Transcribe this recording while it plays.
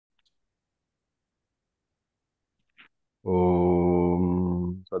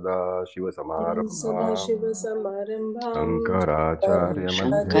Om Sadashiva-Samārambhām सदाशिवसमारम्भां Shankaraचार्ya-Madhyamām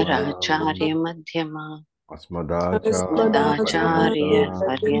Shankaracharya Madhyama Asmadacharya Asmadacharya-Paryantam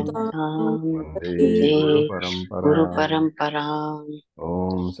Paryantam Vande Guru Vande Guru Paramparam. Paramparam.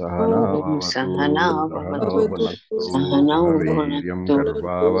 Om Sahana Om Bhavatu Sahana Sahano Bhavatu Bhunaktu Sahana Sah Veeryam Bhunaktu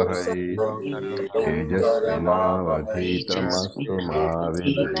Karvavahai Tejasvina Tejasvinavadhitamastu Ma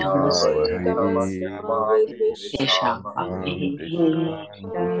Vidvishavahai Shanti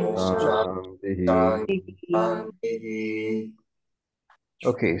Shanti Shanti.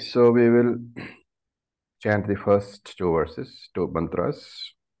 Okay, so we will chant the first two verses, two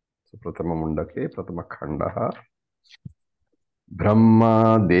mantras. So Pratama Mundake, Pratama Khandaha.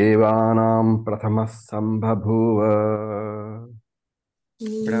 Brahma Devanam Pratama Sambhabhuva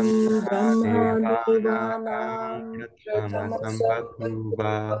ब्रह्मादेवानां ब्रह्मदेवानां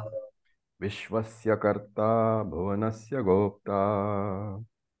प्रथमसम्बुः Vishwasya Karta Bhuvanasya Gopta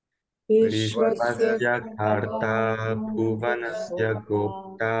विश्वस्य विश्वस्य कर्ता कर्ता भुवनस्य भुवनस्य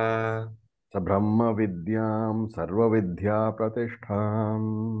गोप्ता Sa Brahma Vidyam Sarva Vidya Pratishtham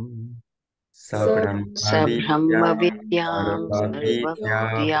सब्रह्मविद्यां Sabrahma Vidyam Sarva सर्वविद्या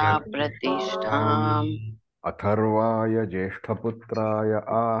Vidya प्रतिष्ठाम् Pratishtham Atharvaya Jeshtaputraya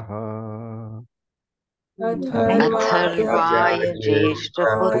Aha Atharvaya ज्येष्ठपुत्राय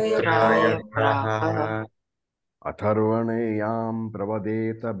Jeshtaputraya प्रः Praha Atharvaneyam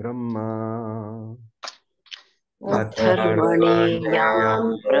Pravadeta Brahma अथर्वणेयां Atharvaneyam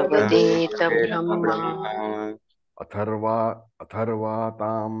Pravadeta प्रवदेत Brahma Brahma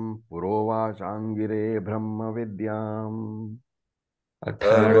Atharvatam Purovachangire Brahma Vidyam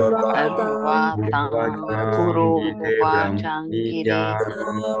Atharvatam सर्वातां Purovachangire ब्रह्मविद्याम्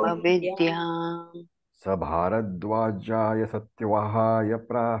Brahma Vidyam Sa Bharadvajaya Satyavahaya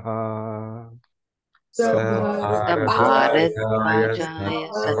Praha सभारद्वाजाय Sabharadvajaya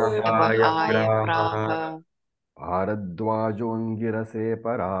सत्यवहाय Satyavahaya प्राह Praha Bharadvajongirase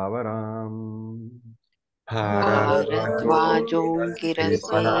Paravaram. भारद्वाजस्य Bharadvajongirase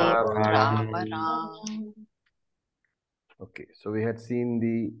परावरम् Paravaram. Okay, so we had seen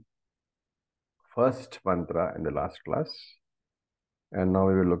the first mantra in the last class, and now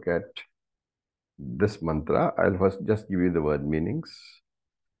we will look at this mantra. I'll first just give you the word meanings.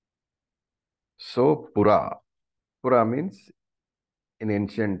 So, Pura. Pura means in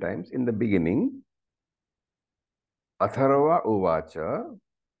ancient times, in the beginning, Atharva Uvacha.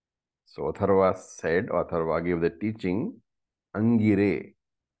 So, Atharva said, or Atharva gave the teaching, Angire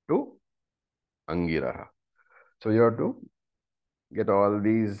to Angiraha. So, you have to get all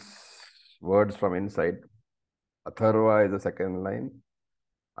these words from inside. Atharva is the second line.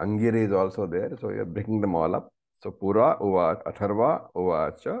 Angire is also there. So, you are breaking them all up. So, Pura Uvacha, Atharva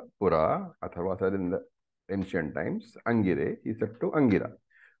Uvacha, Pura. Atharva said in the ancient times, Angire, he said to Angira,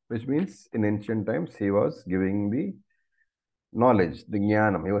 which means in ancient times he was giving the knowledge, the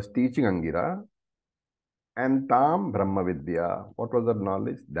jnanam. He was teaching Angira. And Tam Brahma Vidya. What was that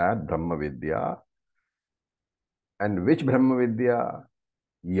knowledge? That Brahma Vidya. And which Brahma Vidya?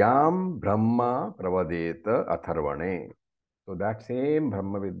 Yam Brahma Pravadeta Atharvane. So that same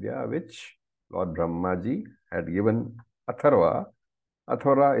Brahma Vidya which Lord Brahmaji had given Atharva,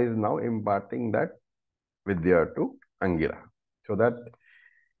 Atharva is now imparting that Vidya to Angira. So that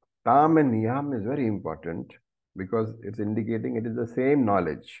Tam and Yam is very important because it's indicating it is the same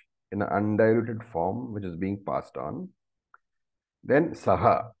knowledge in an undiluted form which is being passed on. Then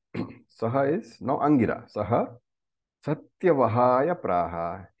Saha. Saha is now Angira. Saha Satyavahaya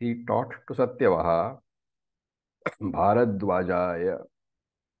Praha. He taught to Satyavaha Bharadwajaya.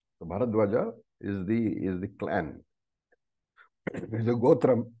 So Bharadwaja is the clan, is a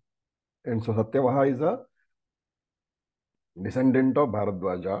Gotram. And so Satyavaha is a descendant of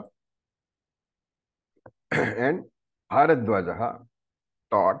Bharadwaja. And Bharadwaja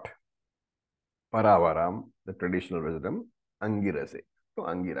taught Paravaram, the traditional wisdom, Angirase, to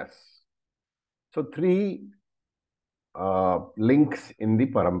Angiras. So three links in the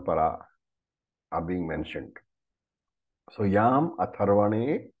parampara are being mentioned. So Yam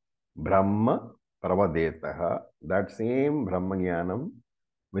Atharvane Brahma Pravadetaha, that same Brahma Jnanam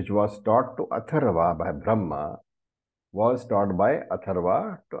which was taught to Atharva by Brahma was taught by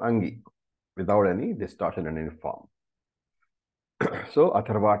Atharva to Angi without any distortion in any form. So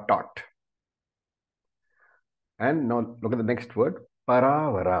Atharva taught. And now look at the next word,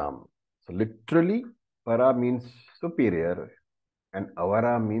 Paravaram. So literally, Para means superior and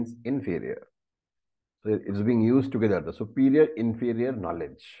Avara means inferior. So it's being used together, the superior, inferior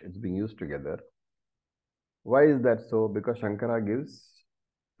knowledge. It's being used together. Why is that so? Because Shankara gives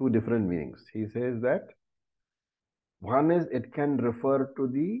two different meanings. He says that One is it can refer to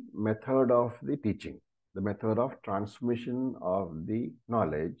the method of the teaching, the method of transmission of the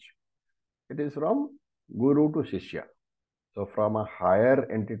knowledge. It is from Guru to Shishya. So from a higher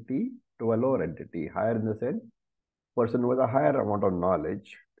entity to a lower entity, higher in the sense, person with a higher amount of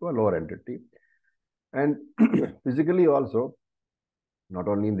knowledge to a lower entity. And physically also, not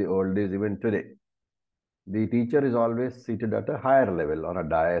only in the old days, even today, the teacher is always seated at a higher level on a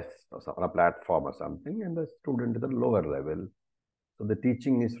dais or on a platform or something, and the student is at a lower level. So the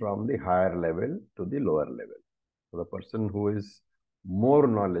teaching is from the higher level to the lower level. So the person who is more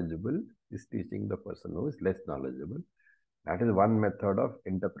knowledgeable is teaching the person who is less knowledgeable. That is one method of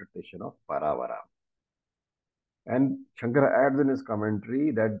interpretation of Paravara. And Shankara adds in his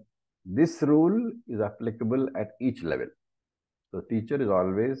commentary that this rule is applicable at each level. So teacher is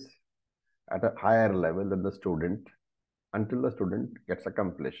always at a higher level than the student until the student gets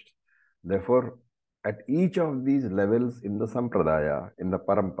accomplished. Therefore, at each of these levels in the Sampradaya, in the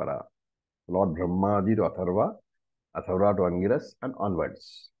Parampara, Lord Brahmaji to Atharva, Atharva to Angiras, and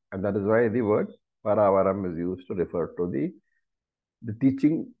onwards. And that is why the word Paravaram is used to refer to the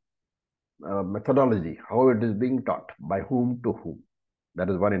teaching methodology, how it is being taught, by whom to whom. That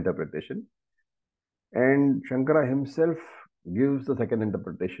is one interpretation. And Shankara himself gives the second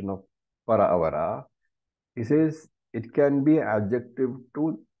interpretation of Paravara. He says it can be adjective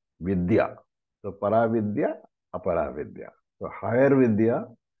to Vidya. So Paravidya, Aparavidya. So higher Vidya,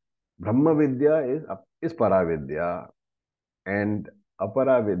 Brahma Vidya is Paravidya, and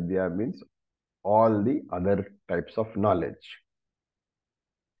Aparavidya means all the other types of knowledge.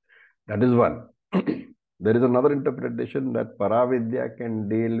 That is one. There is another interpretation that Paravidya can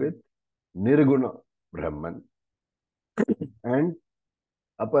deal with Nirguna Brahman and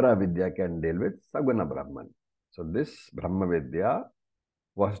Aparavidya can deal with Saguna Brahman. So this Brahma Vidya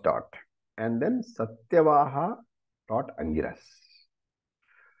was taught. And then Satyavaha taught Angiras.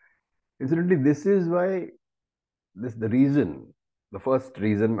 Incidentally, this is why the first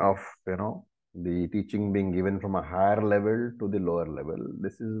reason of the teaching being given from a higher level to the lower level.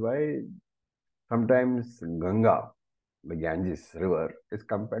 This is why sometimes Ganga, the Ganges river, is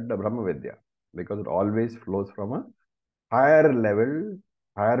compared to Brahma Vidya because it always flows from a higher level,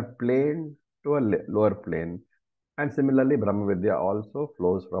 higher plane to a lower plane. And similarly, Brahma Vidya also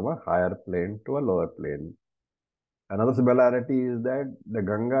flows from a higher plane to a lower plane. Another similarity is that the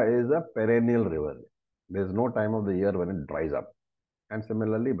Ganga is a perennial river. There is no time of the year when it dries up. And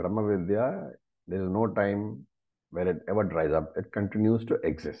similarly, Brahma Vidya, there is no time where it ever dries up. It continues to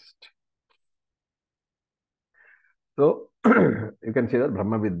exist. So, you can say that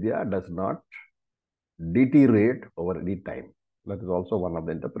Brahma Vidya does not deteriorate over any time. That is also one of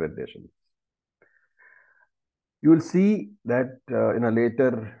the interpretations. You will see that in a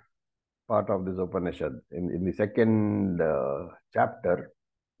later part of this Upanishad, in the second chapter,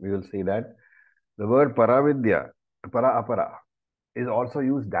 we will see that the word Paravidya, Para Apara, is also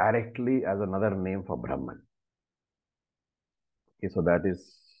used directly as another name for Brahman. Okay, so that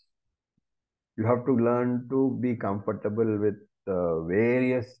is, you have to learn to be comfortable with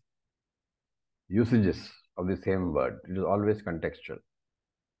various usages of the same word. It is always contextual.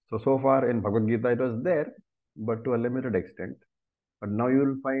 So far in Bhagavad Gita it was there, but to a limited extent. But now you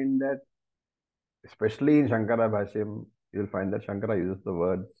will find that, especially in Shankara Bhashyam, you will find that Shankara uses the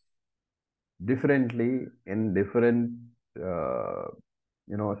words differently in different,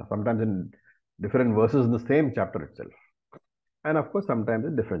 sometimes in different verses in the same chapter itself. And of course, sometimes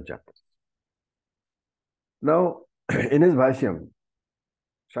in different chapters. Now, in his Bhashyam,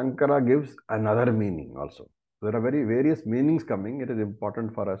 Shankara gives another meaning also. There are very various meanings coming. It is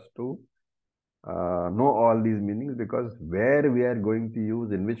important for us to know all these meanings because where we are going to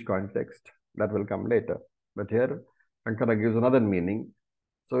use, in which context, that will come later. But here, Shankara gives another meaning.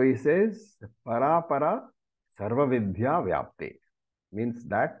 So he says, para para sarva vidya vyapte. Means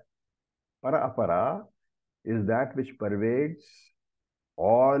that para apara is that which pervades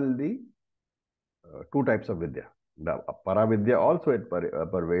all the two types of vidya. The para vidya also it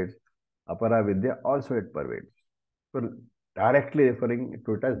pervades, apara vidya also it pervades. So directly referring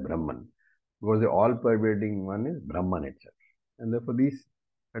to it as Brahman, because the all pervading one is Brahman itself. And therefore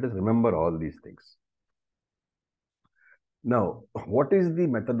let us remember all these things. Now, what is the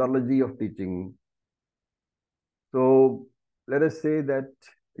methodology of teaching? So let us say that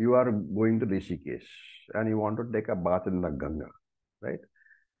you are going to Rishikesh and you want to take a bath in the Ganga, right?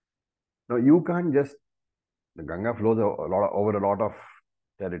 Now you can't just, the Ganga flows over a lot of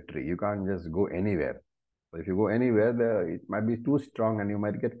territory. You can't just go anywhere. So if you go anywhere, it might be too strong and you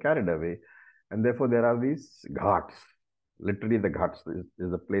might get carried away. And therefore there are these ghats. Literally the ghats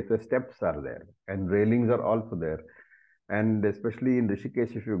is a place where steps are there and railings are also there. And especially in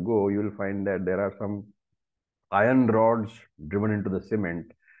Rishikesh, if you go, you will find that there are some iron rods driven into the cement.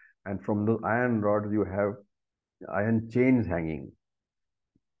 And from those iron rods, you have iron chains hanging.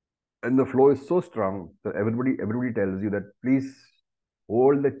 And the flow is so strong that everybody tells you that please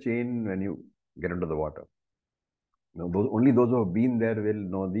hold the chain when you get into the water. Only those who have been there will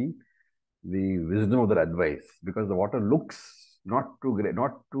know the wisdom of their advice, because the water looks not too great,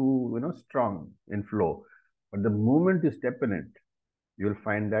 not too strong in flow, but the moment you step in it, you will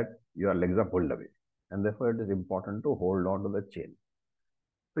find that your legs are pulled away, and therefore it is important to hold on to the chain.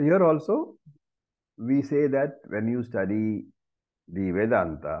 So here also we say that when you study the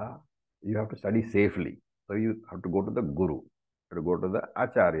Vedanta, you have to study safely. So you have to go to the Guru, you have to go to the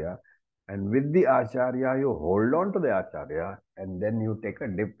Acharya, and with the Acharya, you hold on to the Acharya, and then you take a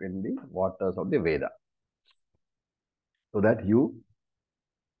dip in the waters of the Veda, so that you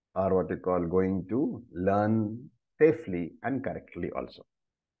are what you call going to learn safely and correctly also.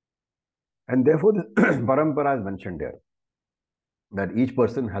 And therefore, this parampara is mentioned here, that each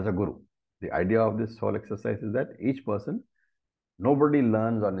person has a guru. The idea of this whole exercise is that each person, nobody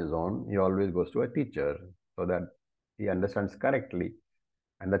learns on his own. He always goes to a teacher so that he understands correctly.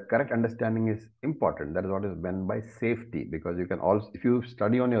 And that correct understanding is important. That is what is meant by safety, because you can also, if you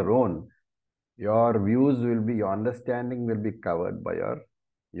study on your own, your views will be, your understanding will be covered by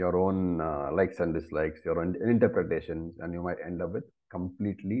your own likes and dislikes, your own interpretations, and you might end up with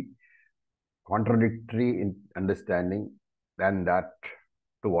completely contradictory understanding than that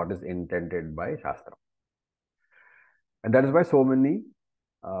to what is intended by Shastra. And that is why so many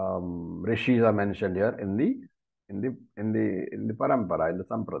rishis are mentioned here in the parampara, in the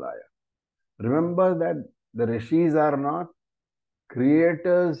sampradaya. Remember that the rishis are not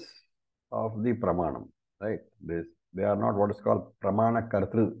creators of the pramanam, right? They are not what is called pramana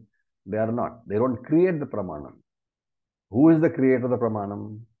kartru. They are not. They don't create the pramanam. Who is the creator of the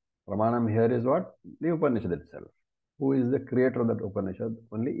pramanam? Pramanam here is what? The Upanishad itself. Who is the creator of that Upanishad?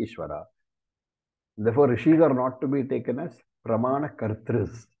 Only Easwara. Therefore, rishis are not to be taken as pramana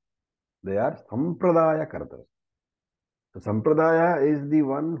kartras. They are sampradaya kartras. So, sampradaya is the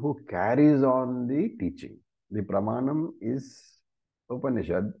one who carries on the teaching. The pramanam is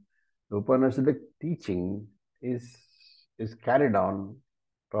Upanishad. The Upanishadic teaching is carried on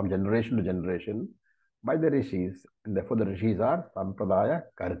from generation to generation by the rishis, and therefore the rishis are sampradaya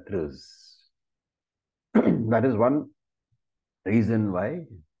kartras. That is one reason why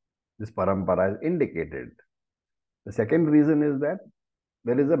this parampara is indicated. The second reason is that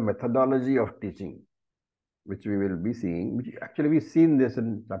there is a methodology of teaching, which we will be seeing, which actually we've seen this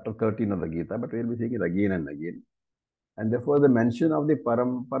in chapter 13 of the Gita, but we'll be seeing it again and again. And therefore, the mention of the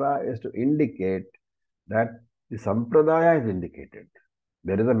parampara is to indicate that the sampradaya is indicated.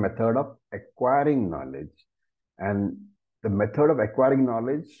 There is a method of acquiring knowledge, and the method of acquiring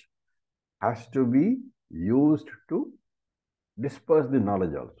knowledge has to be used to disperse the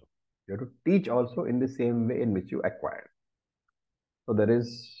knowledge also. You have to teach also in the same way in which you acquire. So there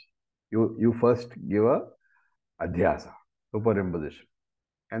is, you first give a adhyasa, superimposition,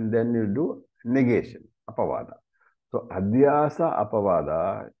 and then you do negation, apavada. So adhyasa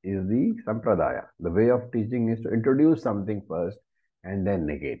apavada is the sampradaya. The way of teaching is to introduce something first and then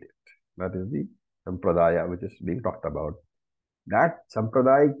negate it. That is the sampradaya which is being talked about. That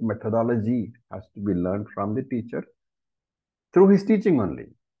sampradayic methodology has to be learned from the teacher through his teaching only.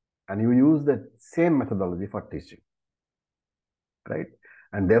 And you use the same methodology for teaching. Right?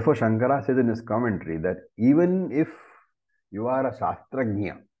 And therefore Shankara says in his commentary that even if you are a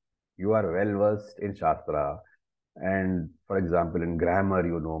Shastrajna, you are well versed in Shastra, and for example in grammar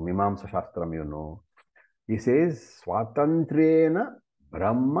you know, Mimamsa Shastram you know, he says, Swatantrena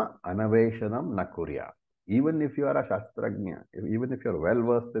Brahma Anaveshanam na kurya. Even if you are a Shastrajna, even if you are well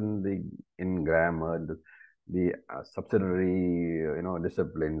versed in grammar, the subsidiary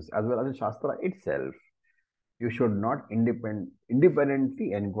disciplines, as well as in Shastra itself, you should not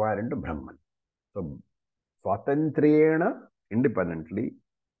independently inquire into Brahman. So, Swatantrena, independently,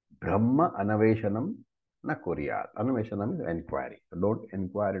 Brahma Anaveshanam na kuryat. Anaveshanam is inquiry. So, don't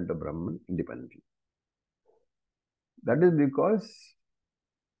inquire into Brahman independently. That is because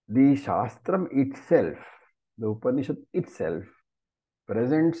the Shastram itself, the Upanishad itself,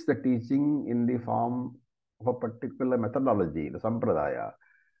 presents the teaching in the form of a particular methodology, the Sampradaya,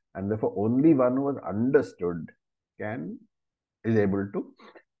 and therefore only one who has understood is able to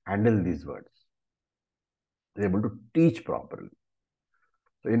handle these words, is able to teach properly.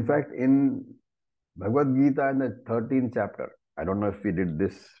 So in fact, in Bhagavad Gita in the 13th chapter, I don't know if we did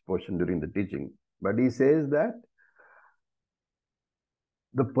this portion during the teaching, but he says that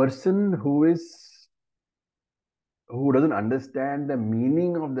the person who is who doesn't understand the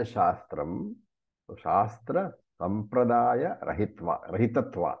meaning of the Shastram, so Shastra Sampradaya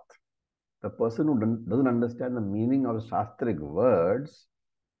Rahitatvat. The person who doesn't understand the meaning of Shastric words,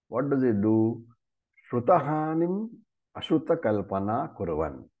 what does he do? Shrutahanim Ashruta Kalpana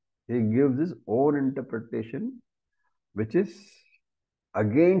Kurvan. He gives his own interpretation, which is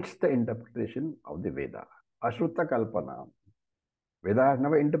against the interpretation of the Veda. Ashruta Kalpana. Veda has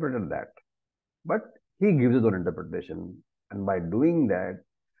never interpreted that. But he gives his own interpretation. And by doing that,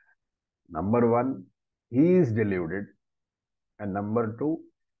 number one, he is deluded. And number two,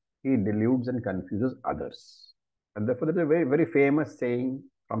 he deludes and confuses others. And therefore, there's a very, very famous saying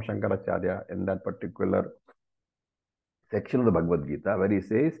from Shankaracharya in that particular section of the Bhagavad Gita, where he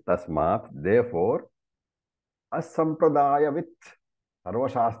says, Tasmat, therefore, asampradayavit,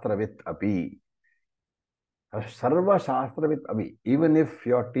 sarvashastravit api. Sarvashastravit api. Even if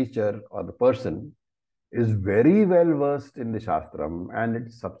your teacher or the person is very well versed in the Shastram and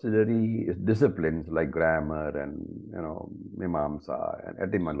its subsidiary disciplines like grammar and Mimamsa and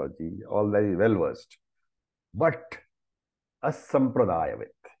etymology, all very well versed. But asampradayavit,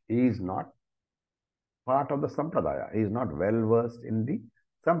 he is not part of the sampradaya. He is not well versed in the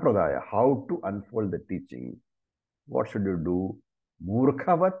sampradaya, how to unfold the teaching. What should you do?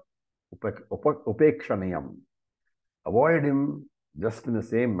 Murkhavat upekshanayam. Avoid him just in the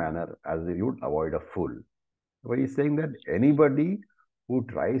same manner as you would avoid a fool. So he is saying that anybody who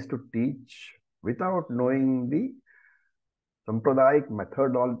tries to teach without knowing the Sampradayik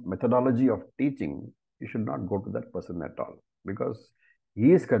methodology of teaching, you should not go to that person at all, because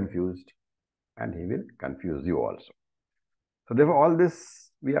he is confused and he will confuse you also. So therefore, all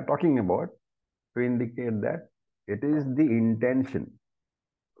this we are talking about to indicate that it is the intention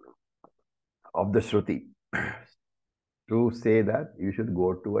of the Shruti to say that you should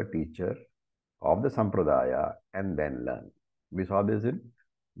go to a teacher of the Sampradaya and then learn. We saw this in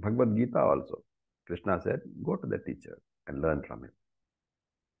Bhagavad Gita also. Krishna said, go to the teacher and learn from him.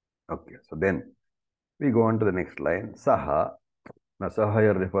 Okay, so then we go on to the next line. Saha. Now Saha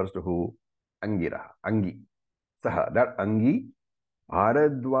here refers to who? Angiraha. Angi. Saha. That Angi,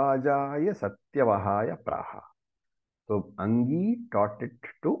 Bharadwajaya Satyavahaya Praha. So Angi taught it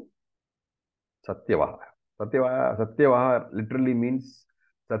to Satyavaha. Satyavaha literally means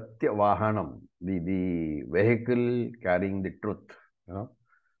Satyavahanam, the vehicle carrying the truth,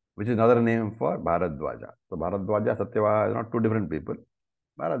 which is another name for Bharadwaja. So Bharadwaja, Satyavaha are not two different people.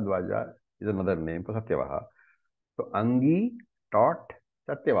 Bharadwaja is another name for Satyavaha. So Angi taught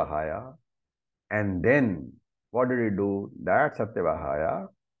Satyavahaya, and then what did he do? That Satyavahaya,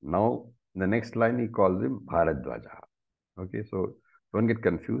 now in the next line he calls him Bharadwaja. Okay, so don't get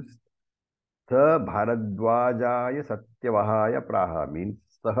confused. Sa Bharadwajaya Satyavahaya Praha means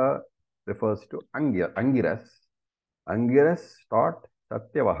Saha refers to Angiras. Angiras taught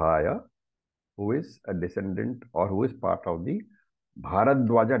Satyavahaya, who is a descendant or who is part of the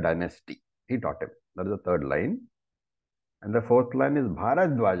Bharadwaja dynasty. He taught him. That is the third line. And the fourth line is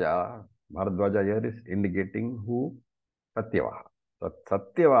Bharadwaja. Bharadwaja here is indicating who? Satyavaha. So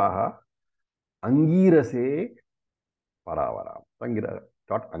Satyavaha Angirase Paravara. Angira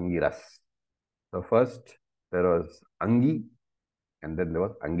taught Angiras. So first there was Angi and then there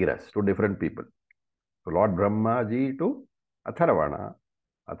was Angiras, two different people. So Lord Brahma ji to Atharvana,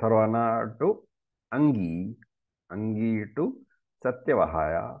 Atharvana to Angi, Angi to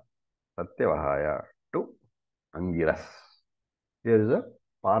Satyavahaya, Satyavahaya to Angiras. Here is a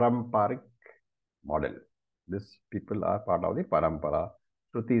Paramparic model. These people are part of the Parampara.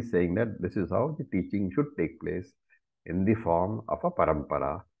 Shruti is saying that this is how the teaching should take place in the form of a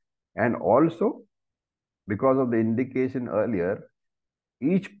Parampara. And also, because of the indication earlier,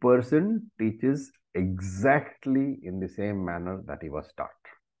 each person teaches exactly in the same manner that he was taught.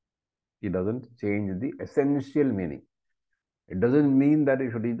 He doesn't change the essential meaning. It doesn't mean that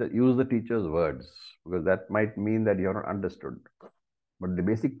you should use the teacher's words, because that might mean that you are not understood. But the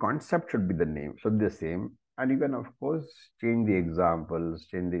basic concept should be the same. And you can, of course, change the examples,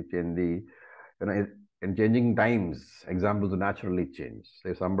 in changing times, examples naturally change. So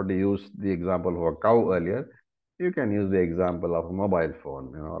if somebody used the example of a cow earlier, you can use the example of a mobile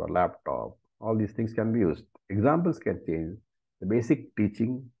phone, or a laptop. All these things can be used. Examples can change. The basic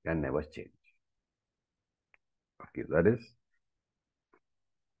teaching can never change. Okay, that is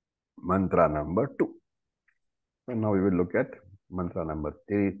mantra number 2. And now we will look at mantra number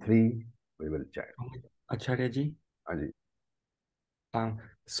 3. We will chant. Acharya ji. Aji.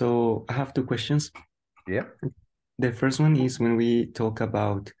 So I have two questions. Yeah. The first one is when we talk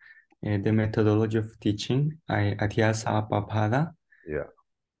about the methodology of teaching, Adhyasa Papada. Yeah.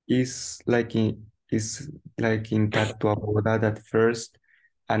 Is like is like in Tattva Bodha that first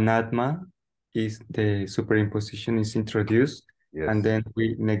anatma is the superimposition is introduced, and Yes, then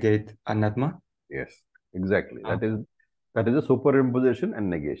we negate anatma. yes, exactly. Ah, That is a superimposition and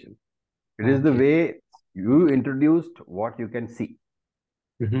negation. It is the okay. way you introduced what you can see.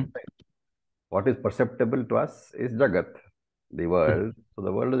 Mhm. What is perceptible to us is Jagat, the world. So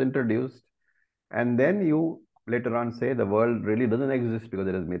the world is introduced, and then you later on say the world really doesn't exist because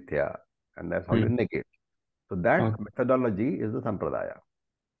it is mithya, and that's how you Mm. negate. So that Okay. methodology is the sampradaya.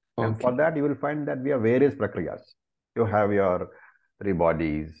 And for Okay. that, you will find that we have various prakriyas. You have your three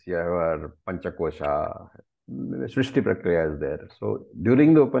bodies, you have your panchakosha, Srishti prakriya is there. So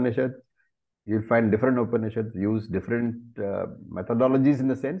during the Upanishad, you'll find different Upanishads use different methodologies in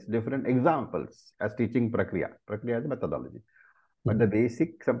the sense, different examples as teaching prakriya. Prakriya is a methodology. But the basic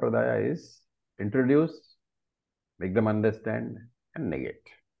sampradaya is introduce, make them understand, and negate.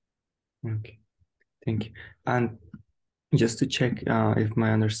 Okay. Thank you. And just to check if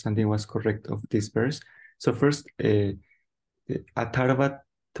my understanding was correct of this verse. So first, Atharva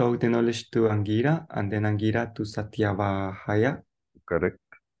taught the knowledge to Angira, and then Angira to Satyavahaya, Correct?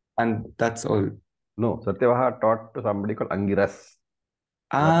 and that's all. No, Satyavaha taught to somebody called Angiras.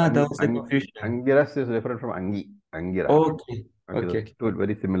 Ah, that was the confusion. Angiras is different from Angira. Okay. Okay, Okay. those two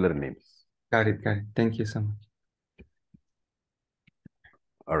very similar names. Got it. Got it. Thank you so much.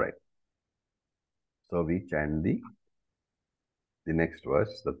 All right. So we chant the next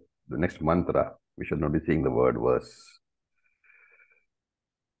verse, the next mantra. We should not be seeing the word verse.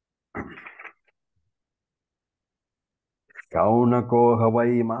 शौनको ह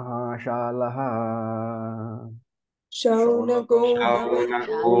वै महाशालः शौनको Shaunako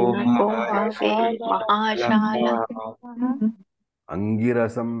Shaunako Mahashala. Bhave Mahashala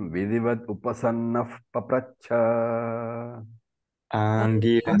अंगिरसं विधिवत् उपसन्नः पप्रच्छ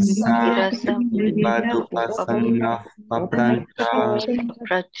Angirasa Girasam Vivadupasanna Paprancha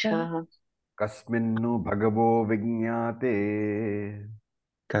Pracha कस्मिन्नु भगवो विज्ञाते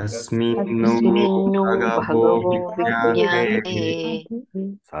Kasminu Kasminu Bhagavo Bhagavo Vijnate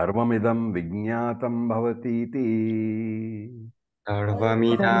Vijnate सर्वमिदं विज्ञातं भवतीति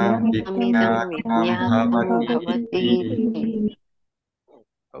Sarvamidam Amidam Vijnatam Vijnatam Bhavati. Bhavati.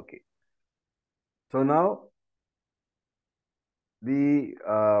 Okay. So now the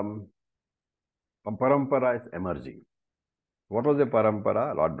parampara is emerging. What was the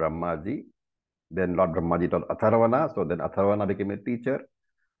parampara? Lord Brahmaji. Then Lord Brahmaji taught Atharvana. So then Atharvana became a teacher.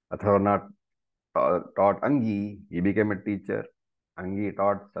 Atharvana taught Angi. He became a teacher. Angi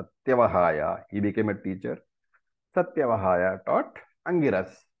taught Satyavahaya. He became a teacher. Satyavahaya taught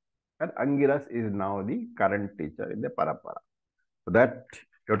Angiras. And Angiras is now the current teacher in the parampara. So that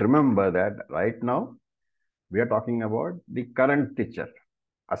you have to remember that right now we are talking about the current teacher.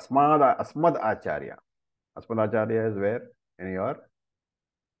 Asmad Acharya. Asmad Acharya is where?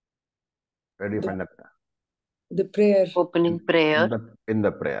 Where do you find that? the prayer. Opening prayer. In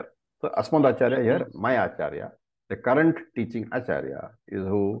the prayer. So Asmad Acharya here, my Acharya, the current teaching Acharya is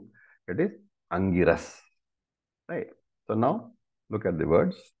who? It is Angiras. Right. So now look at the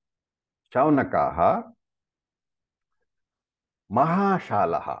words. Shaunakaha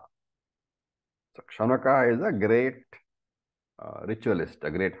Mahashalaha. So Shaunaka is a great ritualist, a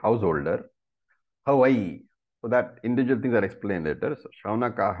great householder. Hawaii. So that individual things are explained later. So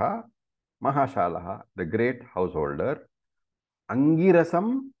Shaunakaha Mahashalaha, the great householder.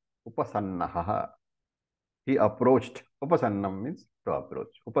 Angirasam Upasannaha. He approached. Upasannam means to approach.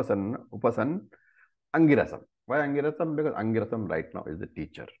 Upasan Angirasam. Why Angirasam? Because Angirasam right now is the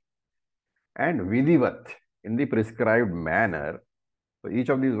teacher. And Vidivat, in the prescribed manner. So each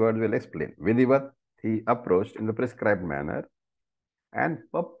of these words will explain. Vidivat, he approached in the prescribed manner. And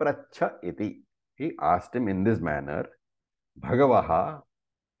Papracha iti, he asked him in this manner. Bhagavaha,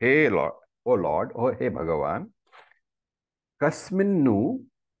 hey Lord, oh hey Bhagavan, Kasminnu,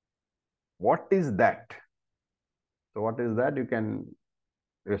 what is that? So what is that? You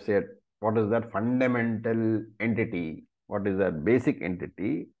say, what is that fundamental entity? What is that basic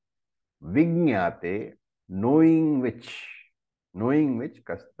entity? Vijnate, knowing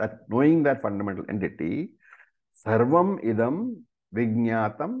that fundamental entity, sarvam idam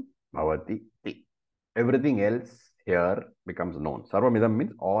vijnatam bhavati. Everything else here becomes known. Sarvam idam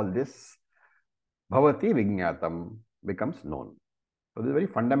means all this bhavati vijnatam becomes known. So this is a very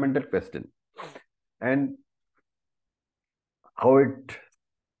fundamental question. And how it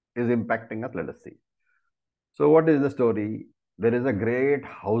is impacting us, let us see. So what is the story? There is a great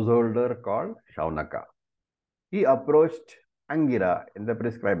householder called Shaunaka. He approached Angira in the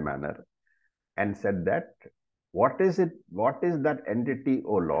prescribed manner and said that What is it? What is that entity,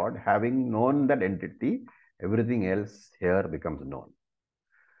 O Lord? Having known that entity, everything else here becomes known.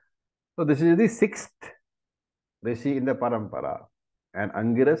 So this is the sixth Rishi in the Parampara. And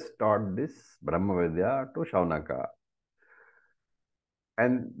Angiras taught this Brahma Vidya to Shaunaka.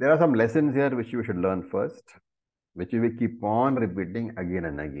 And there are some lessons here which you should learn first, which we will keep on repeating again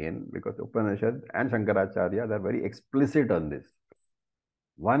and again, because Upanishad and Shankaracharya, they are very explicit on this.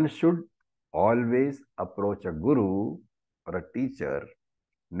 One should always approach a guru or a teacher,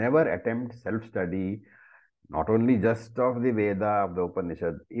 never attempt self-study, not only just of the Veda, of the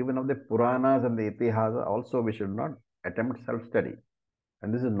Upanishad, even of the Puranas and the Itihasa also we should not attempt self-study.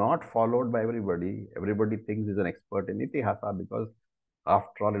 And this is not followed by everybody. Everybody thinks he's an expert in Itihasa because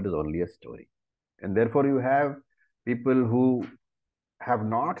after all it is only a story. And therefore you have people who have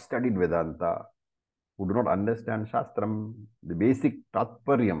not studied Vedanta, who do not understand Shastram, the basic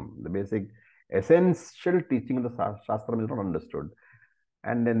Tatparyam, the basic essential teaching of the Shastram is not understood.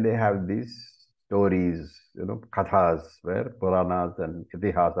 And then they have these stories, kathas, where Puranas and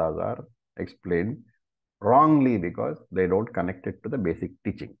Itihasas are explained wrongly because they don't connect it to the basic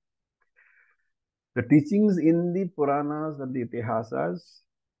teaching. The teachings in the Puranas and the Itihasas,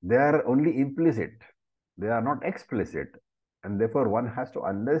 they are only implicit. They are not explicit. And therefore, one has to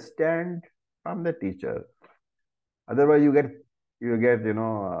understand from the teacher. Otherwise, you get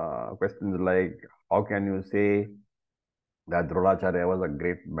questions like, how can you say that Dronacharya was a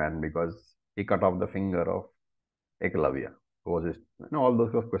great man because he cut off the finger of Ekalavya? Who was his, all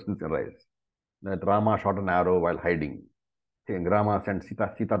those questions arise. That Rama shot an arrow while hiding. Rama sent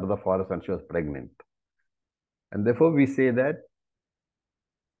Sita to the forest and she was pregnant. And therefore, we say that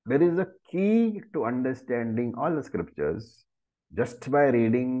there is a key to understanding all the scriptures. Just by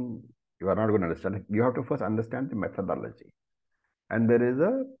reading, you are not going to understand it. You have to first understand the methodology. And there is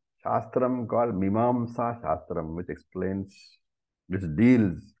a Shastram called Mimamsa Shastram, which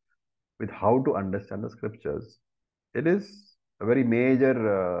deals with how to understand the scriptures. It is a very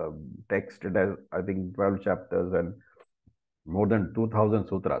major text. It has, I think, 12 chapters and more than 2000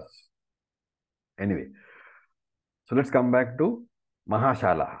 sutras. Anyway, so let's come back to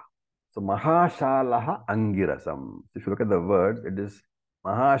Mahashalaha. So Mahashalaha Angirasam. If you look at the word, it is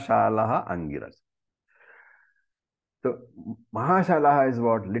Mahashalaha Angirasam. So Mahashalaha is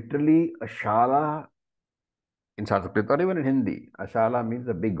what? Literally a shala in Sanskrit or even in Hindi. A shala means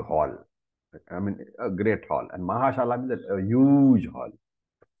a big hall. I mean, a great hall. And Mahashala means a huge hall.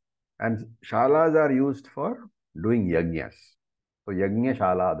 And shalas are used for doing yajnas. So yajna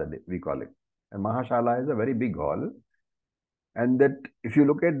shala, that we call it. And Mahashala is a very big hall. And that if you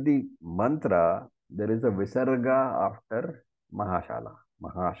look at the mantra, there is a visarga after Mahashala,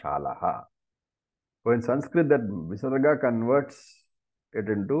 Mahashalaha. So in Sanskrit, that visarga converts it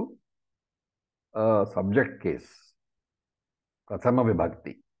into a subject case, Prathama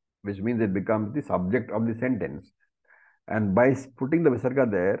Vibhakti, which means it becomes the subject of the sentence. And by putting the visarga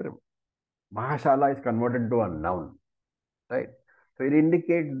there, Mahashala is converted to a noun, right? So it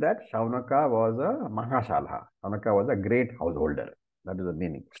indicates that Shaunaka was a Mahashala. Shaunaka was a great householder. That is the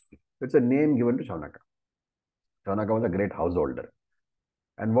meaning. It's a name given to Shaunaka. Shaunaka was a great householder.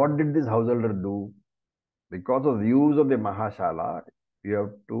 And what did this householder do? Because of the use of the Mahashala, you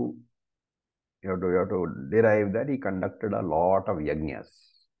have to derive that he conducted a lot of yajnas.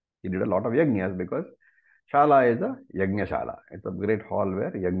 He did a lot of yajnas because Shala is a yajna shala. It's a great hall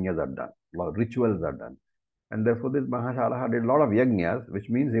where yajnas are done, a lot of rituals are done. And therefore, this Mahashala did a lot of yajnas, which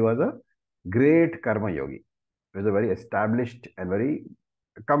means he was a great karma yogi. He was a very established and very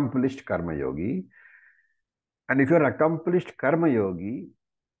accomplished karma yogi. And if you're an accomplished karma yogi,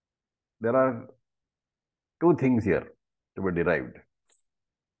 there are two things here to be derived.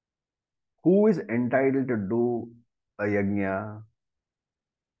 Who is entitled to do a yajna?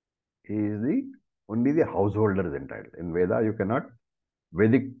 Only the householder is entitled. In Veda, you cannot,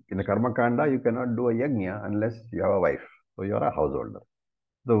 in a karma kanda, you cannot do a yajna unless you have a wife. So you are a householder.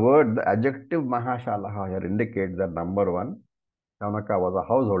 The adjective Mahashalaha here indicates that number one, Shaunaka was a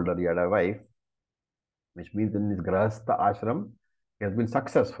householder, he had a wife, which means in his grahastha ashram, he has been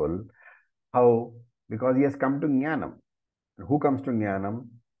successful. How? Because he has come to Jnanam. And who comes to Jnanam?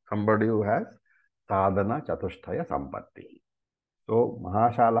 Somebody who has sadhana chatushtaya sampatti. So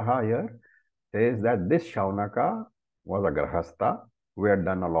Mahashalaha here says that this Shaunaka was a grahastha who had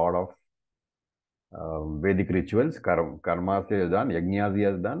done a lot of Vedic rituals, karmas he has done, yajnas he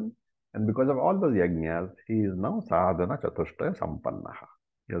has done, and because of all those yajnas, he is now sadhana chatushtaya sampannaha.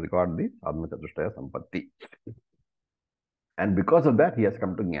 He has got the sadhana chatushtaya sampatti. And because of that, he has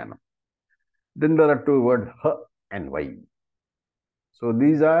come to jnana. Then there are two words, ha and vai. So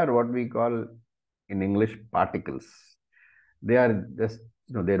these are what we call in English particles. They are just,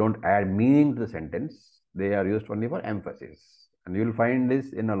 they don't add meaning to the sentence. They are used only for emphasis. And you will find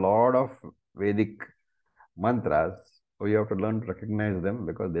this in a lot of Vedic mantras. So you have to learn to recognize them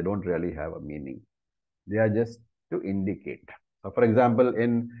because they don't really have a meaning. They are just to indicate. So for example,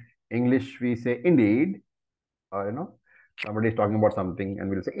 in English, we say indeed, or somebody is talking about something and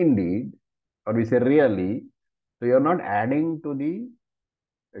we'll say indeed, or we say really. So you're not adding to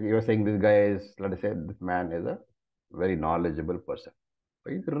you're saying this guy is, let us say, this man is a very knowledgeable person.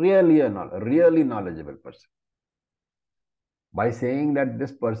 So he's really really knowledgeable person. By saying that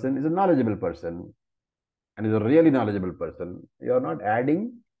this person is a knowledgeable person and is a really knowledgeable person, you are not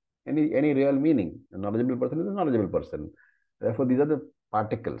adding any real meaning. A knowledgeable person is a knowledgeable person. Therefore, these are the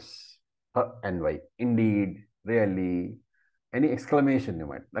particles, and why, indeed, really, any exclamation you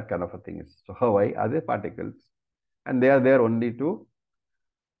might, that kind of a thing. So, how I are they particles, and they are there only to,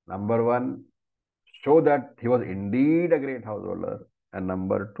 number one, show that he was indeed a great householder, and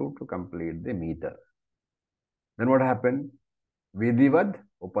number two, to complete the meter. Then what happened? Vidivad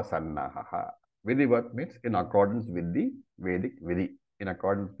upasannaha. Vidivat means in accordance with the Vedic Vidi, in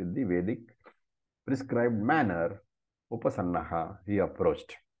accordance with the Vedic prescribed manner. Upasannaha, he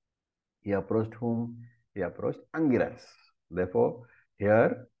approached. He approached whom? He approached Angiras. Therefore,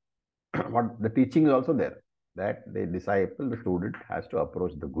 here, what the teaching is also there, that the disciple, the student, has to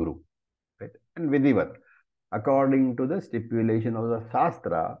approach the Guru. Right? And Vidivat, according to the stipulation of the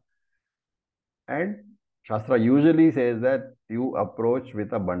Shastra, and Shastra usually says that you approach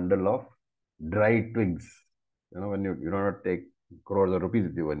with a bundle of dry twigs. When you do not take crores of rupees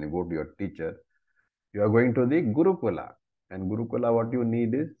with you when you go to your teacher, you are going to the Gurukula. And Gurukula, what you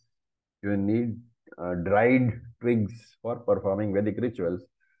need is, you need dried twigs for performing Vedic rituals.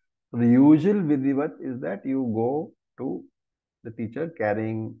 So the usual Vidivat is that you go to the teacher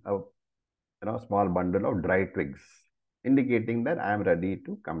carrying a small bundle of dry twigs, indicating that I am ready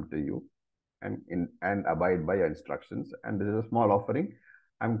to come to you and abide by your instructions. And this is a small offering.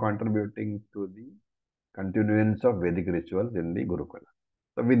 I am contributing to the continuance of Vedic rituals in the Gurukula.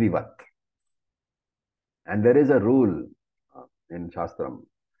 So Vidivat. And there is a rule in Shastram.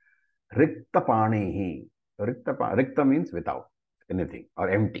 Rikta panihi. Rikta means without anything or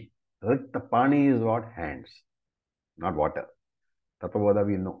empty. Rikta pani is what? Hands, not water. Tattvada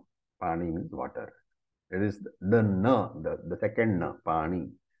we know. Pani means water. It is the na, the second na, pani.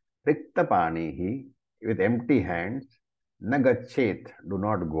 Rikta panihi, with empty hands. Nagachet, do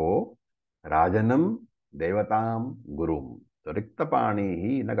not go. Rajanam devatam gurum. So Rikta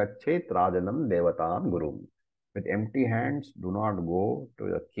panihi nagachet rajanam devatam gurum. With empty hands, do not go to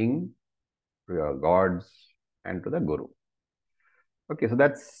your king, to your gods, and to the Guru. Okay, so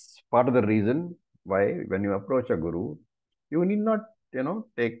that's part of the reason why when you approach a Guru, you need not,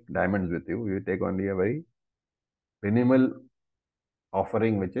 take diamonds with you. You take only a very minimal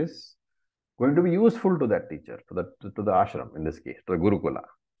offering, which is going to be useful to that teacher, to the ashram in this case, to the Gurukula.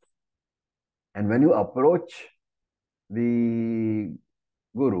 And when you approach the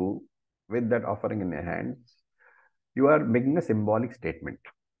Guru with that offering in your hands, you are making a symbolic statement.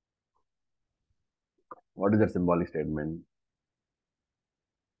 What is that symbolic statement?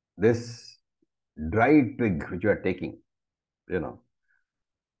 This dry twig which you are taking,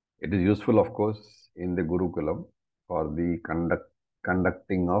 it is useful, of course, in the Gurukulam for the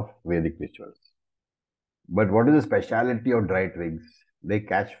conducting of Vedic rituals. But what is the speciality of dry twigs? They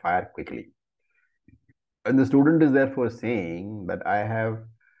catch fire quickly. And the student is therefore saying that I have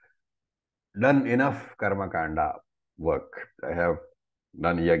done enough karma kanda work. I have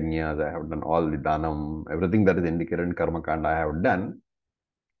done yajñas, I have done all the danam, everything that is indicated in karma kanda I have done.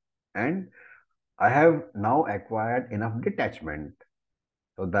 And I have now acquired enough detachment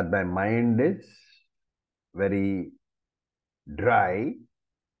so that my mind is very dry,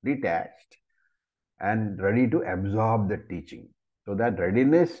 detached, and ready to absorb the teaching. So that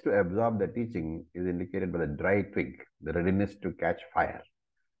readiness to absorb the teaching is indicated by the dry twig, the readiness to catch fire.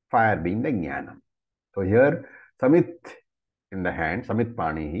 Fire being the jnana. So here, samit in the hand, samit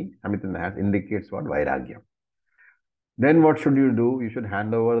panihi, samit in the hand indicates what? Vairagya. Then what should you do? You should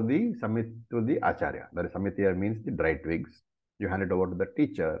hand over the samit to the acharya. That is, samit here means the dry twigs. You hand it over to the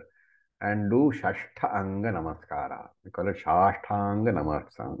teacher and do shashtha anga namaskara. We call it shashtanga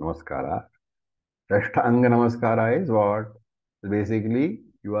namaskara. Shashtha anga namaskara is what? Basically,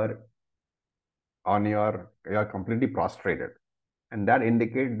 you are completely prostrated. And that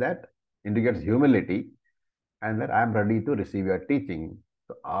indicates humility and that I am ready to receive your teaching.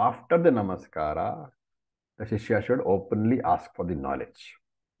 So after the namaskara, the Shishya should openly ask for the knowledge.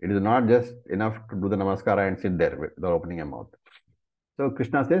 It is not just enough to do the namaskara and sit there without opening a mouth. So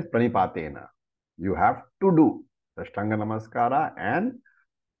Krishna says, pranipatena. You have to do Ashtanga Namaskara and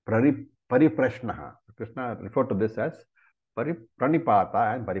Pariprashna. Krishna referred to this as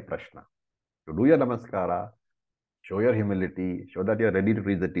Pranipata and Pariprashna. To do your Namaskara, show your humility, show that you are ready to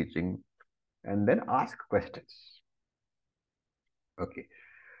read the teaching, and then ask questions. Okay.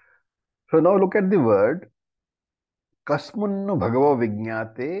 So now look at the word Kasmunnu Bhagavo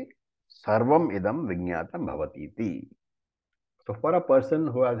Vijñate Sarvam Idam Vijñatam Bhavatiti. So for a person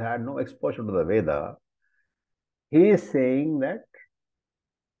who has had no exposure to the Veda, he is saying that,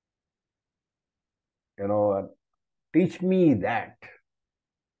 teach me that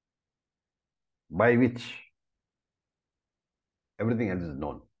by which everything else is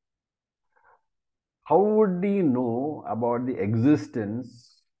known. How would he know about the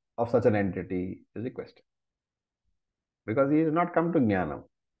existence of such an entity is the question. Because he has not come to Jnana.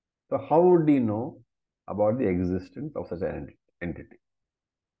 So how would he know about the existence of such an entity?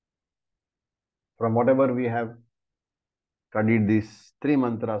 From whatever we have studied these 3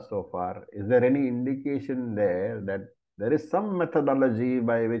 mantras so far, is there any indication there that there is some methodology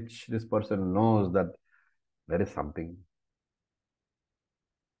by which this person knows that there is something?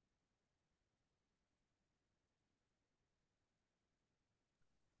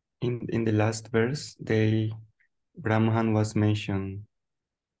 In the last verse, Brahman was mentioned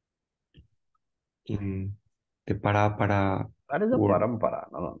in the Parapara. That is a word. parampara.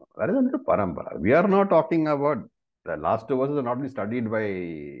 No. That is not a parampara. We are not talking about the last 2 verses are not been studied by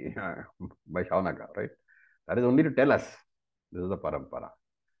Shaunaka, right? That is only to tell us this is the parampara.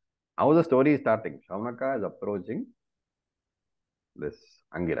 Now the story is starting. Shaunaka is approaching this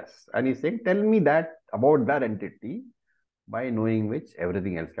Angiras and he's saying, tell me that about that entity by knowing which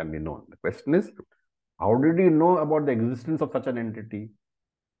everything else can be known. The question is, how did you know about the existence of such an entity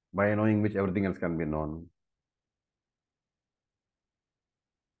by knowing which everything else can be known?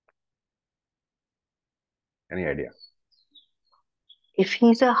 Any idea? If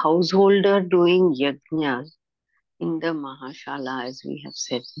he's a householder doing yajnas in the Mahashala, as we have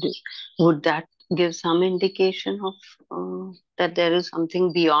said, would that give some indication of that there is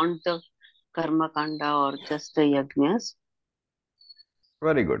something beyond the karma kanda or just the yajnas?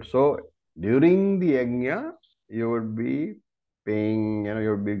 Very good. So during the yajna, you would be paying,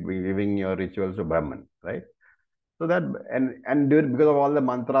 you would be giving your rituals to Brahman, right? So that, because of all the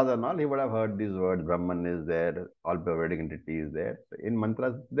mantras and all, he would have heard these words, Brahman is there, all pervading entity is there. So in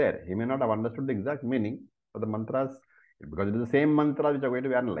mantras, there. He may not have understood the exact meaning of the mantras, because it is the same mantras which are going to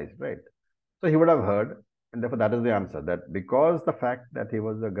be analyzed, right? So he would have heard, and therefore that is the answer, that because the fact that he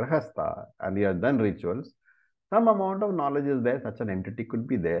was a grahastha and he has done rituals, some amount of knowledge is there, such an entity could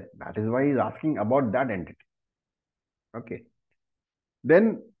be there. That is why he is asking about that entity. Okay.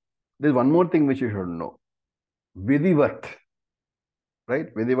 Then there's one more thing which you should know. Vidivat.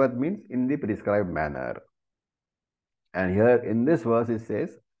 Right? Vidivat means in the prescribed manner. And here in this verse it says,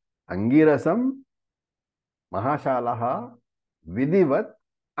 Angirasam Mahashalaha Vidivat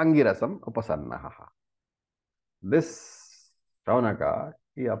Angirasam Upasannaha. This Shaunaka,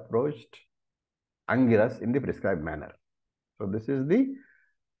 he approached Angiras in the prescribed manner. So this is the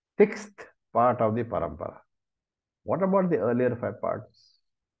 6th part of the parampara. What about the earlier 5 parts?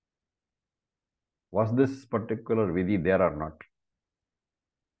 Was this particular Vidhi there or not?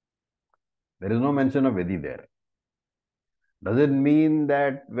 There is no mention of Vidhi there. Does it mean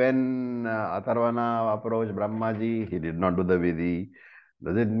that when Atharvana approached Brahmaji, he did not do the Vidhi?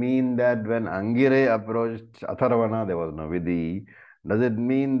 Does it mean that when Angire approached Atharvana, there was no Vidhi? Does it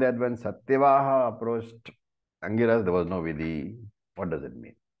mean that when Satyavaha approached Angiras, there was no Vidhi? What does it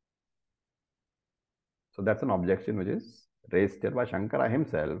mean? So that's an objection which is raised here by Shankara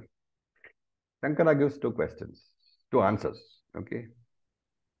himself. Shankara gives 2 questions, 2 answers. Okay.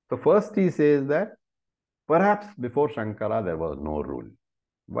 So first he says that perhaps before Shankara there was no rule.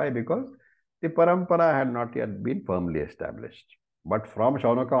 Why? Because the parampara had not yet been firmly established. But from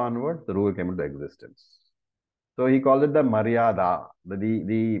Shaunaka onwards, the rule came into existence. So he calls it the Maryada. The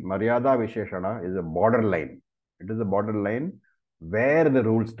Maryada Visheshana is a borderline. It is a borderline where the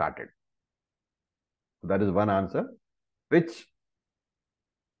rule started. So that is one answer. Which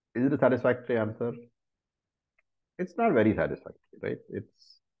is it a satisfactory answer? It's not very satisfactory, right?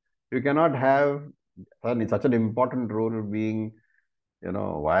 You cannot have such an important rule being,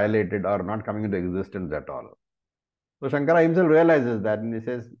 violated or not coming into existence at all. So Shankara himself realizes that, and he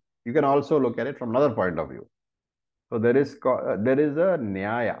says, you can also look at it from another point of view. So there is a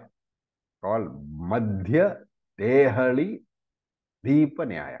nyaya called Madhya Dehali Deepa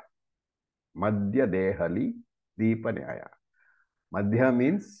Nyaya. Madhya Dehali Deepa Nyaya. Madhya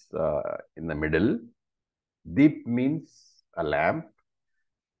means in the middle. Deep means a lamp.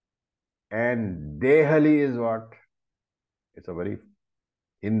 And Dehali is what? It's a very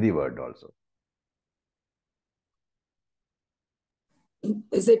Hindi word also.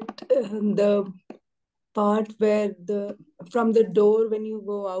 Is it the part where from the door when you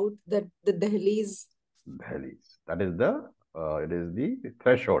go out, that the Dehli's? Dehlis. That is it is the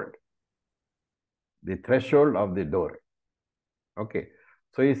threshold. The threshold of the door. Okay.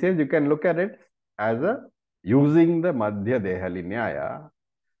 So he says you can look at it as using the Madhya Dehali Nyaya.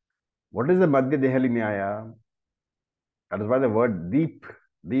 What is the Madhya Dehali Nyaya? That is why the word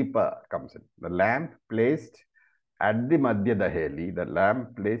Deepa comes in. The lamp placed at the Madhya Dehali, the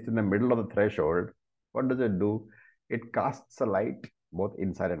lamp placed in the middle of the threshold, what does it do? It casts a light both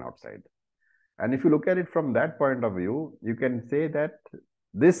inside and outside. And if you look at it from that point of view, you can say that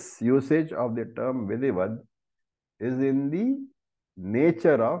this usage of the term Vidhivad is in the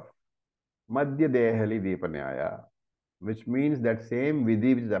nature of Madhya Dehali Deepanyaya, which means that same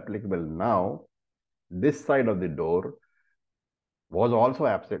Vidhi which is applicable now, this side of the door, was also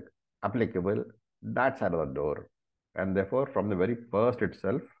applicable that side of the door. And therefore, from the very first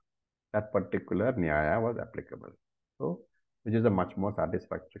itself, that particular Nyaya was applicable. So, which is a much more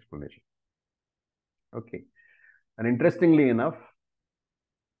satisfactory explanation. Okay. And interestingly enough,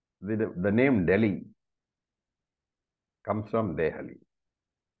 the name Delhi comes from Dehali.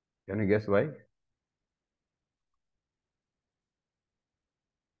 Can you guess why?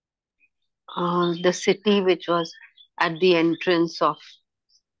 The city which was at the entrance of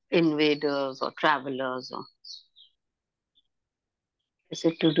invaders or travelers, or is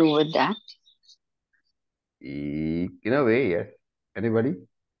it to do with that? In a way, yes. Anybody?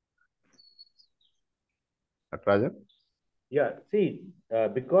 Acharya? Yeah, see,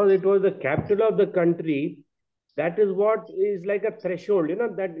 because it was the capital of the country, that is what is like a threshold,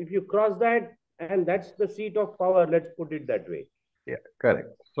 that if you cross that, and that's the seat of power, let's put it that way. Yeah, correct.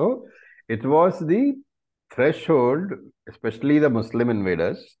 So, it was the threshold, especially the Muslim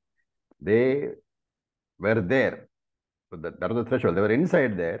invaders, they were there. So, that was the threshold. They were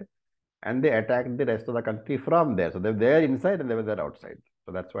inside there and they attacked the rest of the country from there. So, they were there inside and they were there outside.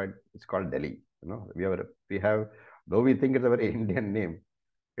 So, that's why it's called Delhi. We have, though we think it's a very Indian name,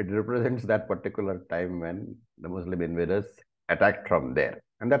 it represents that particular time when the Muslim invaders attacked from there.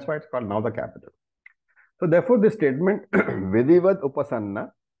 And that's why it's called now the capital. So therefore, this statement, Vidhivat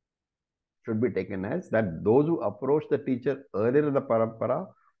Upasanna, should be taken as that those who approached the teacher earlier in the parampara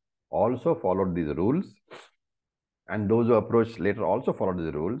also followed these rules. And those who approached later also followed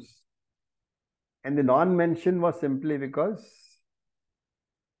these rules. And the non-mention was simply because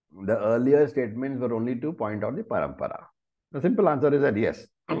the earlier statements were only to point out the parampara. The simple answer is that yes,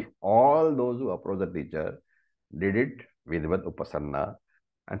 all those who approach the teacher did it Vidhivat Upasanna.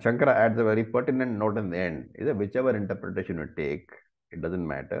 And Shankara adds a very pertinent note in the end, is that whichever interpretation you take, it doesn't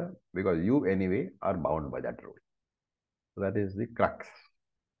matter because you anyway are bound by that rule. So that is the crux.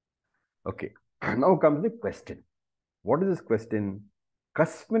 Okay, now comes the question. What is this question?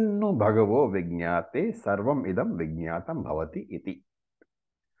 Kasminnu bhagavo vijñāte sarvam idam vijñātam bhavati iti.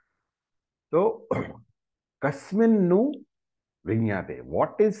 So, kasminnu vijñāte.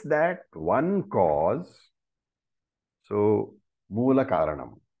 What is that one cause? So, Moola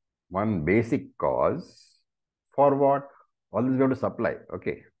Karanam, one basic cause for what? All this we have to supply.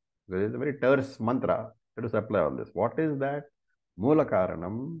 Okay. There is a very terse mantra to supply all this. What is that? Moola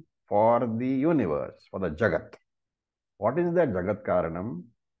Karanam for the universe, for the Jagat. What is that Jagat Karanam?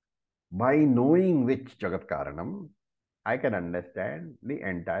 By knowing which Jagat Karanam, I can understand the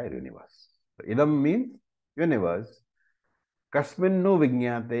entire universe. So, idam means universe. Kasminnu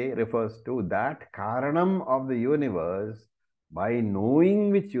Vijñāte refers to that Karanam of the universe. By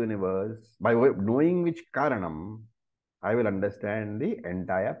knowing which universe, by knowing which Karanam, I will understand the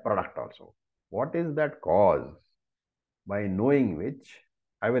entire product also. What is that cause? By knowing which,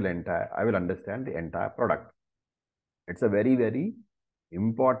 I will understand the entire product. It's a very, very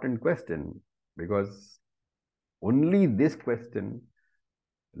important question because only this question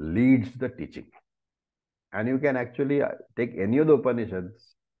leads the teaching. And you can actually take any of the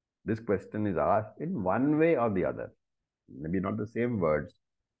Upanishads, this question is asked in one way or the other. Maybe not the same words,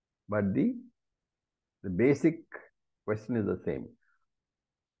 but the basic question is the same.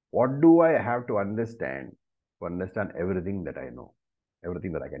 What do I have to understand everything that I know,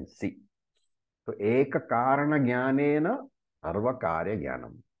 everything that I can see? So, eka karana jnanena sarva karya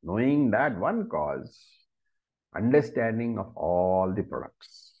jnanam. Knowing that one cause, understanding of all the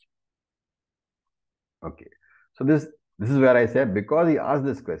products. Okay. So, this is where I said, because he asked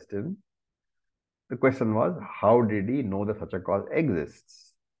this question, the question was, how did he know that such a cause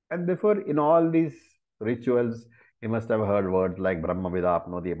exists? And therefore, in all these rituals, He must have heard words like Brahma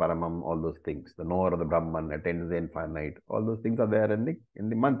Vidapnoti Paramam, all those things. The knower of the Brahman attains the infinite. All those things are there in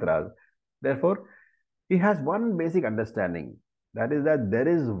the mantras. Therefore, he has one basic understanding. That is that there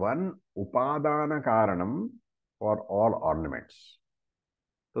is one Upadana Karanam for all ornaments.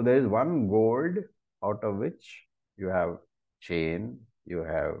 So there is one gold out of which you have chain, you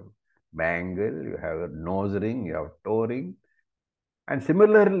have bangle, you have a nose ring, you have toe ring. And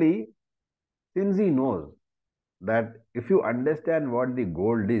similarly, since he knows that if you understand what the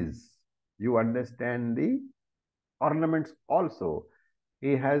gold is, you understand the ornaments also.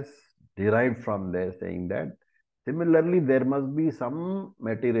 He has derived from there saying that similarly there must be some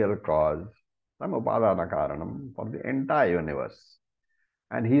material cause, some upadana karanam for the entire universe.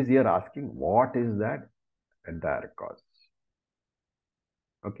 And he is here asking what is that entire cause.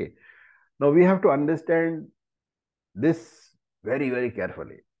 Okay. Now we have to understand this very, very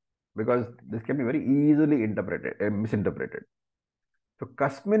carefully because this can be very easily misinterpreted. So,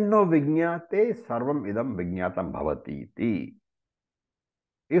 kasminno vijñāte sarvam idam vijñātam bhavati iti.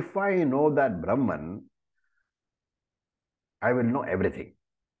 If I know that Brahman, I will know everything.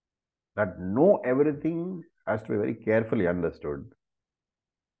 That know everything has to be very carefully understood.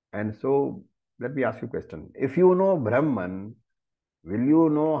 And so, let me ask you a question. If you know Brahman, will you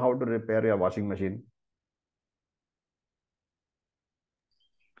know how to repair your washing machine?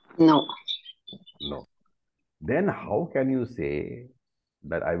 No. No. Then how can you say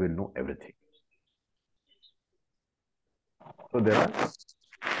that I will know everything? So there are,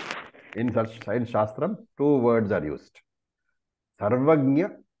 in Shastram, two words are used.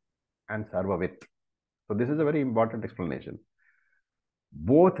 Sarvagnya and Sarvavit. So this is a very important explanation.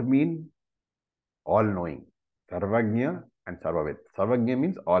 Both mean all-knowing. Sarvagnya and Sarvavit. Sarvagnya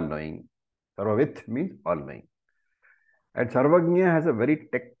means all-knowing. Sarvavit means all-knowing. And Sarvagnya has a very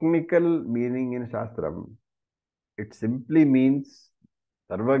technical meaning in Shastram. It simply means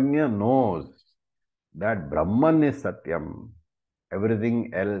Sarvagnya knows that Brahman is Satyam,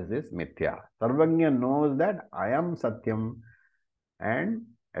 everything else is Mithya. Sarvagnya knows that I am Satyam and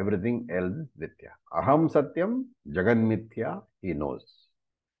everything else is Mithya. Aham Satyam, Jagan Mithya, he knows.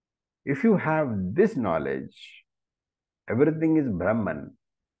 If you have this knowledge, everything is Brahman,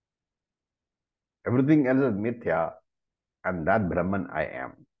 everything else is Mithya, and that Brahman I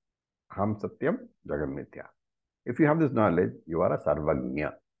am. Aham Satyam, Jagan Mithya. If you have this knowledge, you are a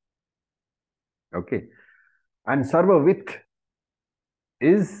Sarvagnya. Okay. And Sarvavit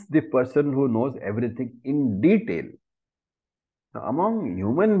is the person who knows everything in detail. Now, among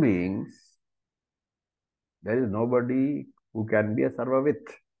human beings, there is nobody who can be a Sarvavit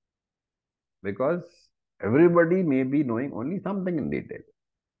because everybody may be knowing only something in detail,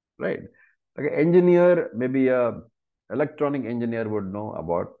 right? Like an engineer, maybe a electronic engineer would know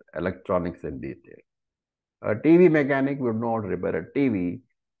about electronics in detail. A TV mechanic would know how to repair a TV.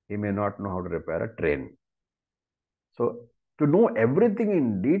 He may not know how to repair a train. So, to know everything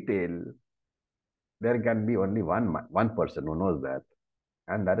in detail, there can be only one person who knows that,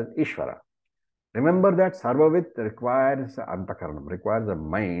 and that is Ishvara. Remember that Sarvavit requires Antakaranam, requires a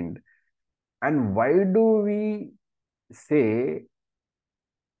mind. And why do we say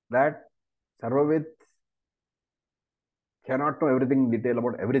that Sarvavit cannot know everything in detail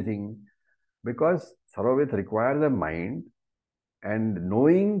about everything? Because Sarvavit requires a mind, and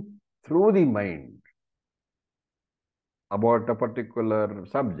knowing through the mind about a particular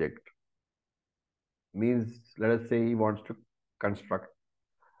subject means, let us say he wants to construct,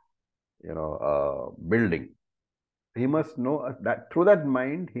 a building. He must know that through that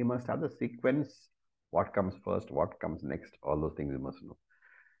mind, he must have the sequence, what comes first, what comes next, all those things he must know.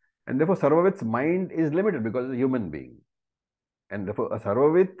 And therefore, Sarvavit's mind is limited because he's a human being. And therefore, a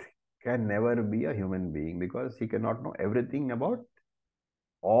Sarvavit can never be a human being because he cannot know everything about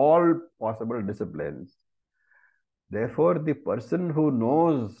all possible disciplines. Therefore, the person who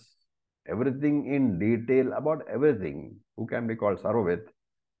knows everything in detail about everything, who can be called Sarvavit,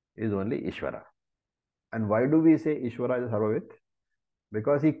 is only Ishvara. And why do we say Ishvara is Sarvavit?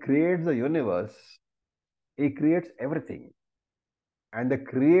 Because he creates the universe, he creates everything. And the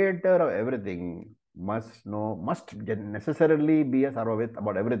creator of everything must necessarily be a Sarvavit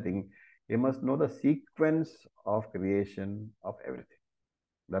about everything. He must know the sequence of creation of everything.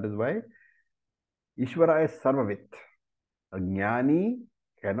 That is why Ishvara is Sarvavit. A Jnani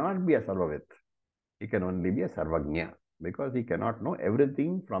cannot be a Sarvavit. He can only be a Sarvagnya because he cannot know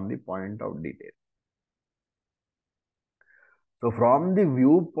everything from the point of detail. So from the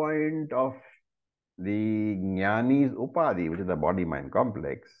viewpoint of the Jnani's Upadhi, which is the body-mind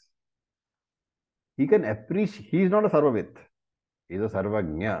complex, he can appreciate, he is not a Sarvavit, he is a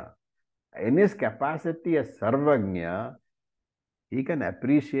Sarvagnya. In his capacity as Sarvagnya, he can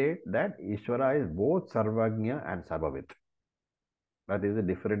appreciate that Ishvara is both Sarvagnya and Sarvavit. That is the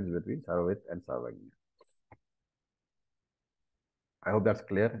difference between Sarvavit and Sarvagnya. I hope that's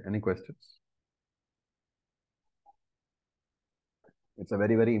clear. Any questions? It's a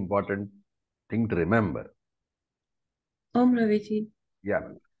very, very important thing to remember. Raviji, Yeah.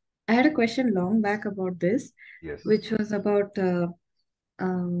 I had a question long back about this, Yes. which was about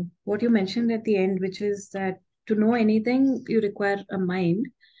what you mentioned at the end, which is that to know anything, you require a mind.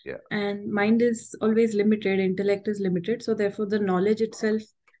 Yeah. And mind is always limited, intellect is limited. So therefore, the knowledge itself,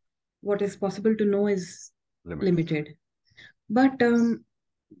 what is possible to know is limited. But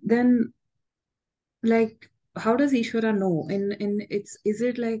then, like, how does Ishvara know? Is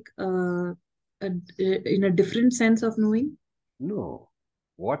it like in a different sense of knowing? No.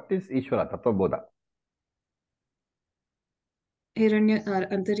 What is Ishvara? Tattva Bodha.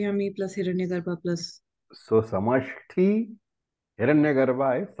 Antaryami plus Hiranyagarbha plus. So Samashti,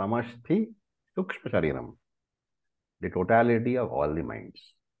 Hiranyagarbha is Samashti Sukshma Shariram. The totality of all the minds,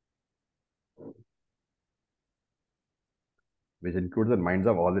 which includes the minds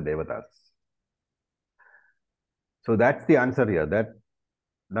of all the devatas. So that's the answer here, that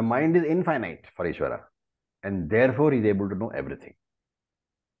the mind is infinite for Ishvara, and therefore he is able to know everything.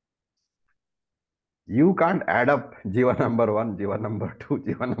 You can't add up Jiva number 1, Jiva number 2,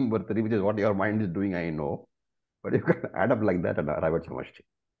 Jiva number 3, which is what your mind is doing, I know. But you can add up like that and arrive at Samashti.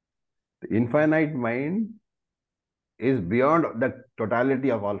 The infinite mind is beyond the totality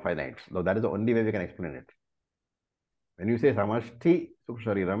of all finites. So that is the only way we can explain it. When you say Samashti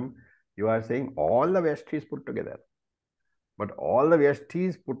Sukshariram, you are saying all the Vyashtis put together. But all the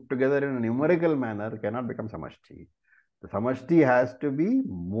Vyashtis put together in a numerical manner cannot become Samashti. The Samashti has to be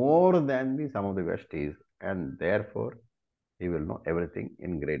more than the sum of the Vyashtis, and therefore he will know everything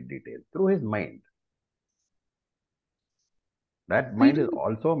in great detail through his mind. That mind is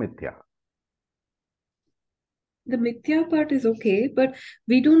also Mithya. The Mithya part is okay, but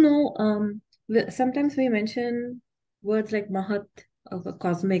we do know, sometimes we mention words like Mahat, of a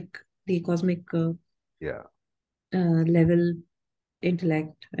cosmic level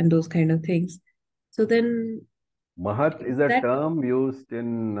intellect and those kind of things. So then Mahat is a term used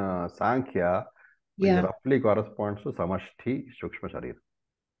in Sankhya, which roughly corresponds to Samashti Shukshma Sharir,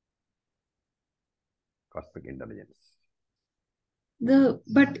 cosmic intelligence.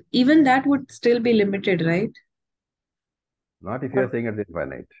 But even that would still be limited, right? Not if you are saying it's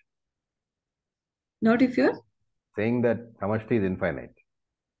infinite. Not if you're saying that Samashti is infinite.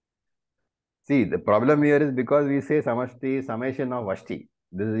 See, the problem here is because we say Samashti, summation of Vashti.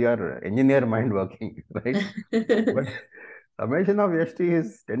 This is your engineer mind working, right? But summation of Vashti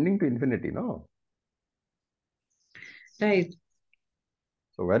is tending to infinity, no? Right.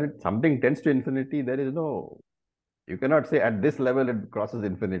 So when something tends to infinity, there is no, you cannot say at this level it crosses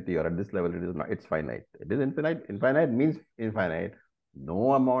infinity or at this level it is not, it's finite. It is infinite. Infinite means infinite.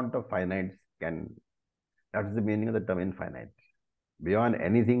 No amount of finites can, that's the meaning of the term infinite. Beyond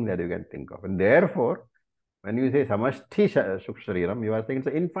anything that you can think of. And therefore, when you say Samashti Shukshariram, you are saying it's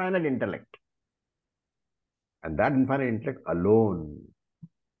an infinite intellect. And that infinite intellect alone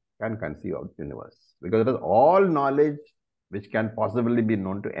can conceive of the universe. Because it is all knowledge which can possibly be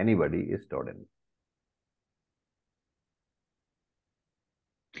known to anybody is stored in.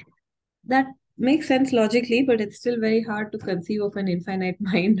 That makes sense logically, but it's still very hard to conceive of an infinite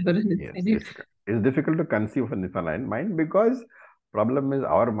mind or an infinite. Yes, it's difficult to conceive of an infinite mind because problem is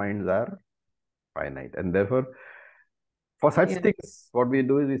our minds are finite. And therefore, for such things, what we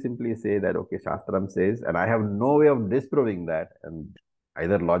do is we simply say that, okay, Shastram says, and I have no way of disproving that, and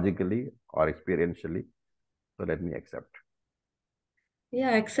either logically or experientially. So let me accept.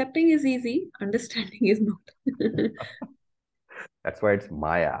 Yeah, accepting is easy. Understanding is not. That's why it's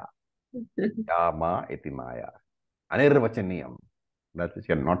Maya. Yama iti Maya. Anirvachaniyam. That which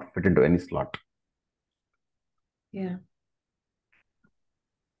cannot fit into any slot. Yeah.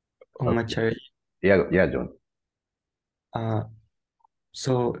 Acharya. Yeah, John.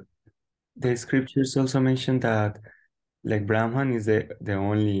 So the scriptures also mention that like Brahman is the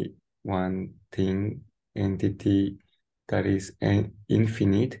only one thing, entity that is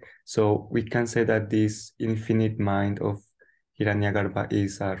infinite. So we can say that this infinite mind of Hiranyagarbha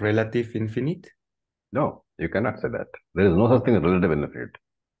is a relative infinite? No, you cannot say that. There is no such thing as relative infinite.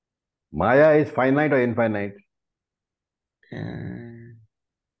 Maya is finite or infinite?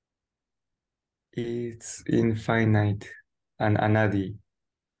 It's infinite and anadi.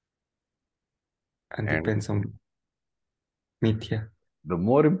 And depends on mithya. The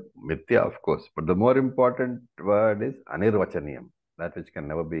more mithya, of course, but the more important word is anirvachaniyam, that which can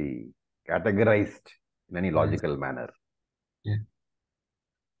never be categorized in any logical manner. Yeah.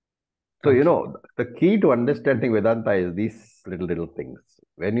 So, Okay. the key to understanding Vedanta is these little things.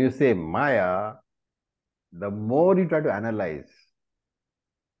 When you say Maya, the more you try to analyze,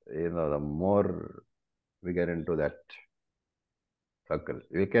 the more we get into that circle.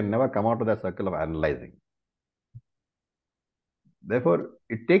 We can never come out of that circle of analyzing. Therefore,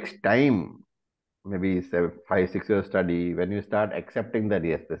 it takes time, maybe 5-6 years study, when you start accepting that,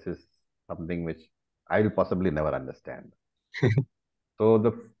 yes, this is something which I will possibly never understand. So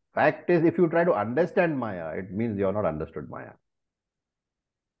the fact is, if you try to understand Maya, it means you have not understood Maya.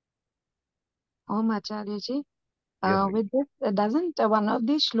 Acharya-ji, Yes, with this, doesn't one of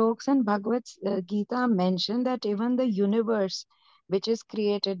these shlokas in Bhagavad Gita mention that even the universe which is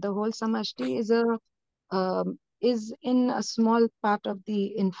created, the whole samashti is in a small part of the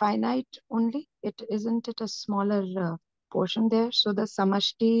infinite only? Isn't it a smaller portion there? So the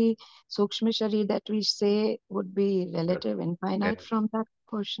samashti, sukshma shari that we say would be relative, infinite yes. from that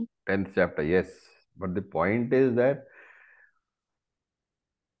portion. 10th chapter, yes. But the point is that,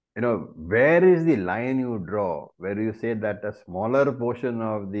 where is the line you draw where you say that a smaller portion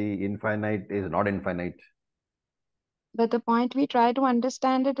of the infinite is not infinite? But the point we try to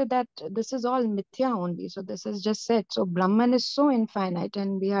understand it is that this is all mithya only. So this is just said. So Brahman is so infinite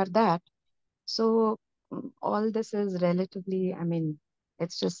and we are that. So all this is relatively,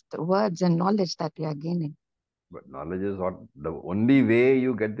 it's just words and knowledge that we are gaining. But knowledge is what, the only way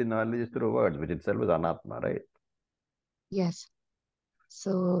you get the knowledge is through words, which itself is anatma, right? Yes.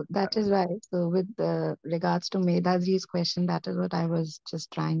 So that is why. So with regards to Medhaji's question, that is what I was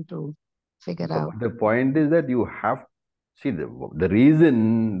just trying to figure out. The point is that you have, see, the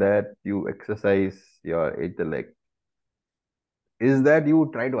reason that you exercise your intellect is that you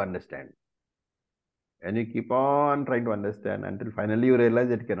try to understand. And you keep on trying to understand until finally you realize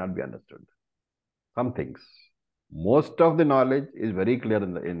it cannot be understood. Some things. Most of the knowledge is very clear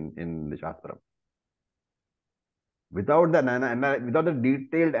in the Shastra. Without the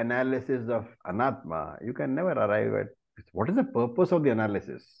detailed analysis of anatma, you can never arrive at what is the purpose of the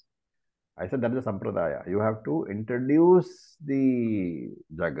analysis. I said that is a sampradaya. You have to introduce the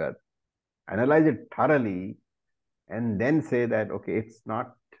jagat, analyze it thoroughly, and then say that, okay, it's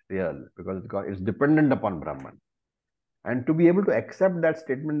not real because it's dependent upon Brahman. And to be able to accept that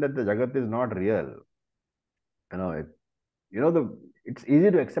statement that the jagat is not real, it's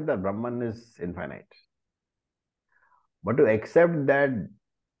easy to accept that Brahman is infinite. But to accept that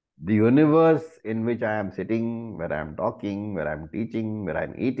the universe in which I am sitting, where I am talking, where I am teaching, where I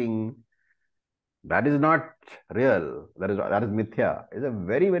am eating, that is not real. That is mithya. It's a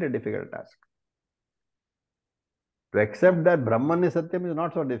very, very difficult task. To accept that Brahman is Satyam is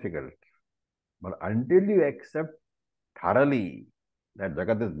not so difficult. But until you accept thoroughly that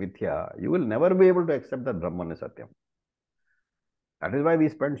Jagat is mithya, you will never be able to accept that Brahman is Satyam. That is why we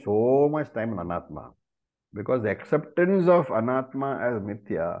spend so much time on Anatma. Because the acceptance of Anatma as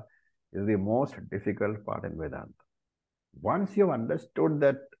mithya is the most difficult part in Vedanta. Once you have understood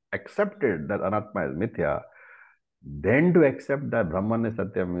that, accepted that Anatma is mithya, then to accept that Brahman is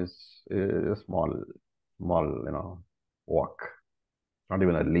Satyam is a small, walk. Not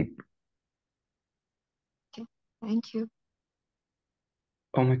even a leap. Okay. Thank you.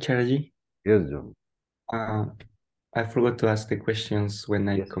 Acharya-ji, Yes, Jun. I forgot to ask the questions when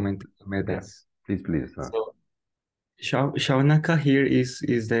I Yes. commented the Vedas. Yeah. Please. So Shaunaka here is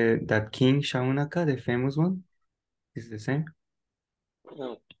that king Shaunaka, the famous one? Is the same?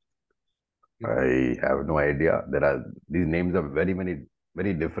 I have no idea. These names are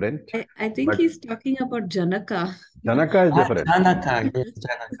very different. I think he's talking about Janaka. Janaka is different. Janaka, yes,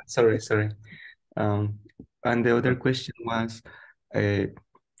 Janaka. Sorry. And the other question was,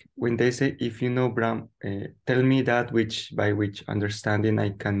 when they say, if you know Brahm, tell me that by which understanding I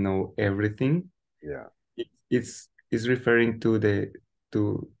can know everything. Yeah. It's referring to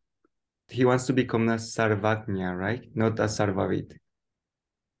he wants to become a Sarvagnya, right? Not a Sarvavid.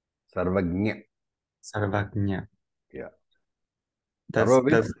 Sarvagnya. Sarvagnya. Yeah.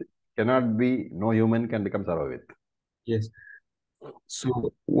 That's cannot be, no human can become Sarvavit. Yes.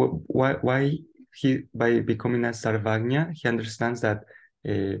 So why he, by becoming a Sarvagnya, he understands that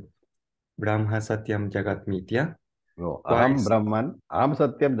Brahma Satyam Jagat Mithya? No, Aham Brahman, Aham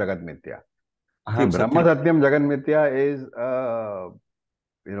Satyam Jagat Mithya. See, Aham Brahma Satyam. Satyam Jagat Mithya is,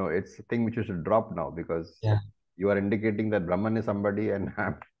 it's a thing which you should drop now because you are indicating that Brahman is somebody and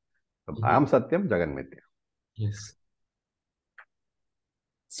Aham Satyam Jagat Mithya. Yes.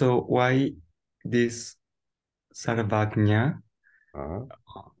 So why this Sarvagnya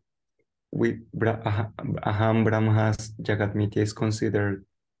with Aham Brahmas Jagat Mithya is considered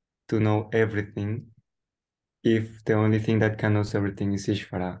to know everything if the only thing that can know everything is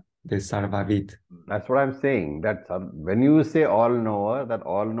Ishvara, the Sarvavit? That's what I'm saying. That when you say all-knower, that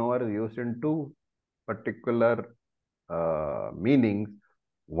all-knower is used in two particular meanings.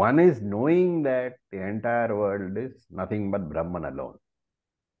 One is knowing that the entire world is nothing but Brahman alone.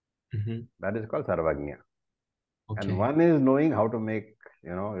 That is called Sarvagnya. Okay. And one is knowing how to make,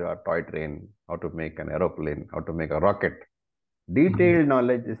 your toy train, how to make an aeroplane, how to make a rocket. Detailed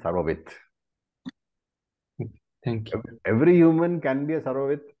knowledge is Sarvavit. Thank you. Every human can be a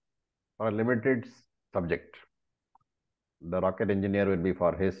Sarvavit for a limited subject. The rocket engineer will be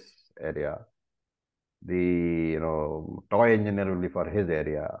for his area. The toy engineer will be for his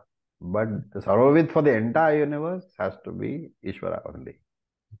area. But the Sarvavit for the entire universe has to be Ishvara only.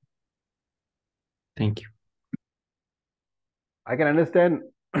 Thank you. I can understand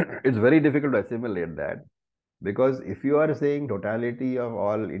it's very difficult to assimilate that, because if you are saying totality of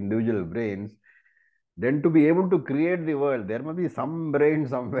all individual brains, then to be able to create the world, there must be some brain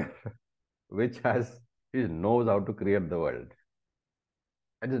somewhere which knows how to create the world.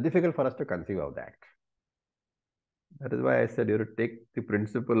 It is difficult for us to conceive of that. That is why I said you have to take the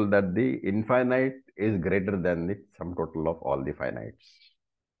principle that the infinite is greater than the sum total of all the finites.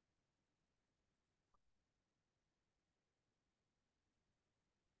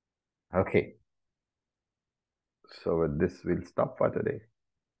 Okay. So with this, we'll stop for today.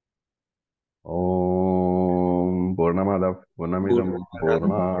 Om Purnamada Purnamidam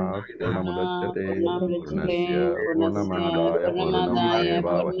Purnat Purnamudachyate Purnasya Purnamadaya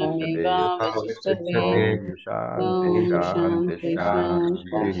Purnameva Vasishyate Om Shanti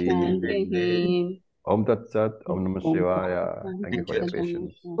Shanti Shanti. Om Tat Sat Om Namah Shivaya. Thank you for your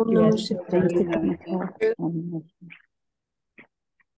patience. Om Namah Shivaya. Thank you.